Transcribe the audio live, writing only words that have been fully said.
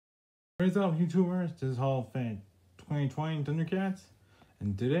What is up, YouTubers? This is Hall of Fame 2020 Thundercats,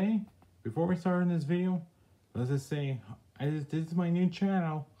 and today, before we start in this video, let's just say this is my new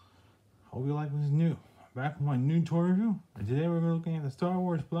channel. Hope you like what's new. Back with my new toy review, and today we're looking at the Star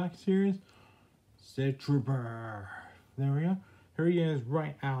Wars Black Series Sith Trooper. There we go. Here he is,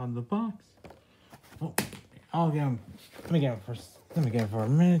 right out of the box. Oh, I'll get him. Let me get him first. Let me get him for a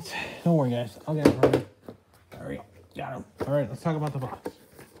minute. Don't worry, guys. I'll get him for a minute. There we go. Got him. All right, let's talk about the box.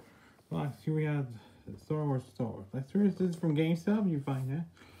 Here we have the Star Wars Black Series. This is from GameStop. You find that.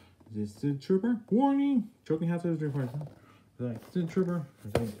 This is Sith Trooper. Warning! Choking hazards required. Sith Trooper.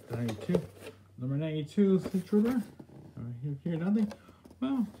 92. Number 92 Sith Trooper. Here, nothing.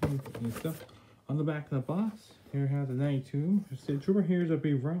 Well, stuff. On the back of the box, here we have the 92 Sith Trooper. Here's a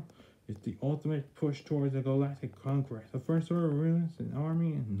big route. It's the ultimate push towards the galactic conquest. The first order of ruins, an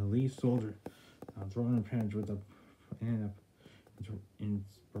army, and the lead soldier. Throwing a punch with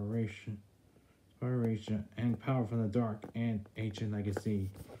inspiration and power from the dark and ancient legacy.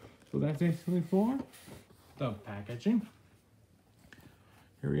 So that's basically for the packaging.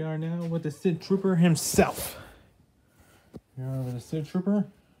 Here we are now with the Sith Trooper himself. Here we are with the Sith Trooper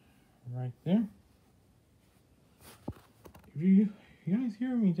right there. If you guys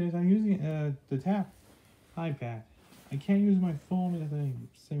hear me, I'm using the tap iPad. I can't use my phone because I'm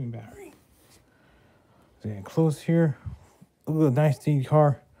saving battery. So yeah, close here. Look at the nice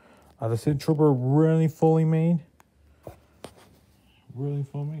decal. The Sith Trooper really fully made. Really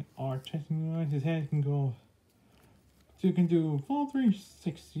fully made. Artistic wise, his head can go. So you can do full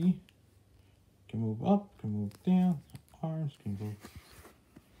 360. Can move up, can move down. Arms can go.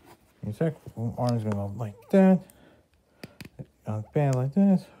 In a sec, arms gonna go like that. Band like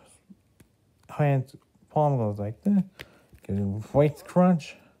this. Hands, palm goes like that. Can do waist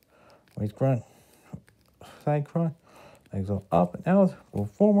crunch. Side crunch. Legs go up and out, go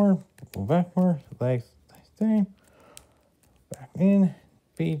forward, go backward, legs same, back in,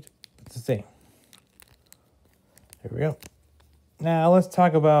 feet, it's the same. Here we go. Now let's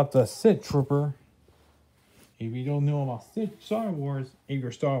talk about the Sith Trooper. If you don't know about Star Wars, if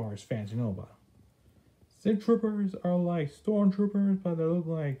you're Star Wars fans, you know about them. Sith Troopers are like stormtroopers, but they look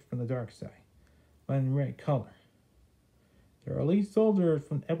like from the dark side, but in red color. They're elite soldiers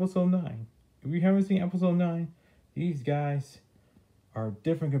from Episode 9. If you haven't seen Episode 9, these guys are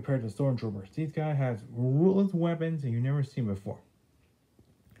different compared to stormtroopers. These guys have ruthless weapons that you've never seen before.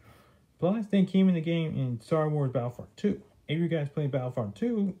 Plus, they came in the game in Star Wars Battlefront 2. If you guys play Battlefront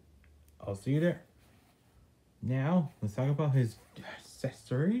 2, I'll see you there. Now, let's talk about his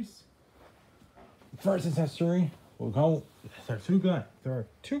accessories. First accessory, we'll go. There are two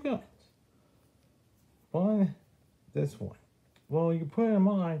guns. One, this one. Well, you can put them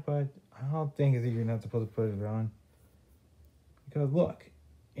on, but I don't think you're not supposed to put it on. Because look,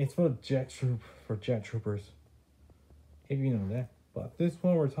 it's for jet troopers. If you know that. But this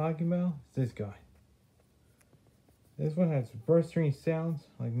one we're talking about is this guy. This one has bursting sounds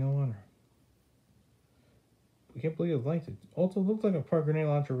like no other. I can't believe it likes it. Also looks like a park grenade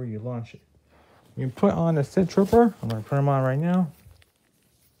launcher where you launch it. You put on the Sith Trooper. I'm going to put him on right now.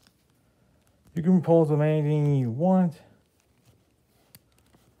 You can pose with anything you want.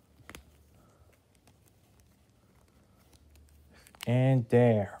 And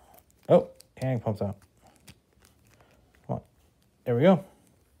there. Oh, hand pumps out. Come on. There we go.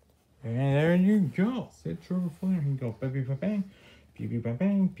 And there you go. Sith Trooper flare. You can go bang, bang, bang, bang,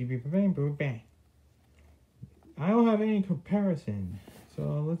 bang, bang, bang, bang, bang. I don't have any comparison.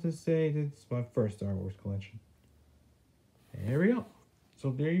 So let's just say this is my first Star Wars collection. And there we go.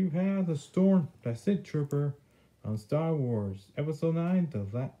 So there you have the Sith Trooper on Star Wars Episode 9,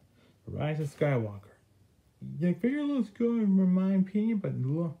 The Rise of Skywalker. The figure looks good in my opinion,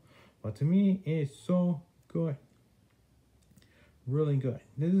 but to me, it's so good. Really good.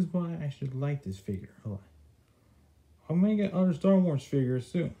 This is why I should like this figure a lot. I'm going to get other Star Wars figures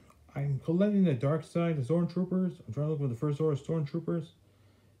soon. I'm collecting the dark side, the stormtroopers. I'm trying to look for the first order stormtroopers.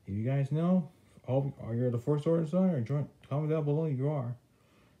 If you guys know, are you the first order side, or comment down below if you are.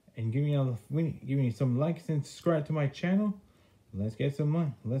 And give me some likes and subscribe to my channel. Let's get some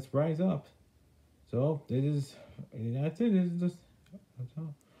money. Let's rise up. So that's it. This is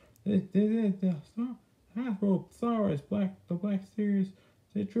the hasbro Star Wars the Black Series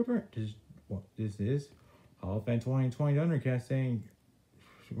Sith Trooper. This is Hall of Fame 2020 Thundercats saying,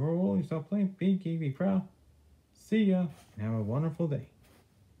 roll, stop playing, be proud. See ya, and have a wonderful day.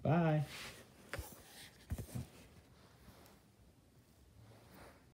 Bye.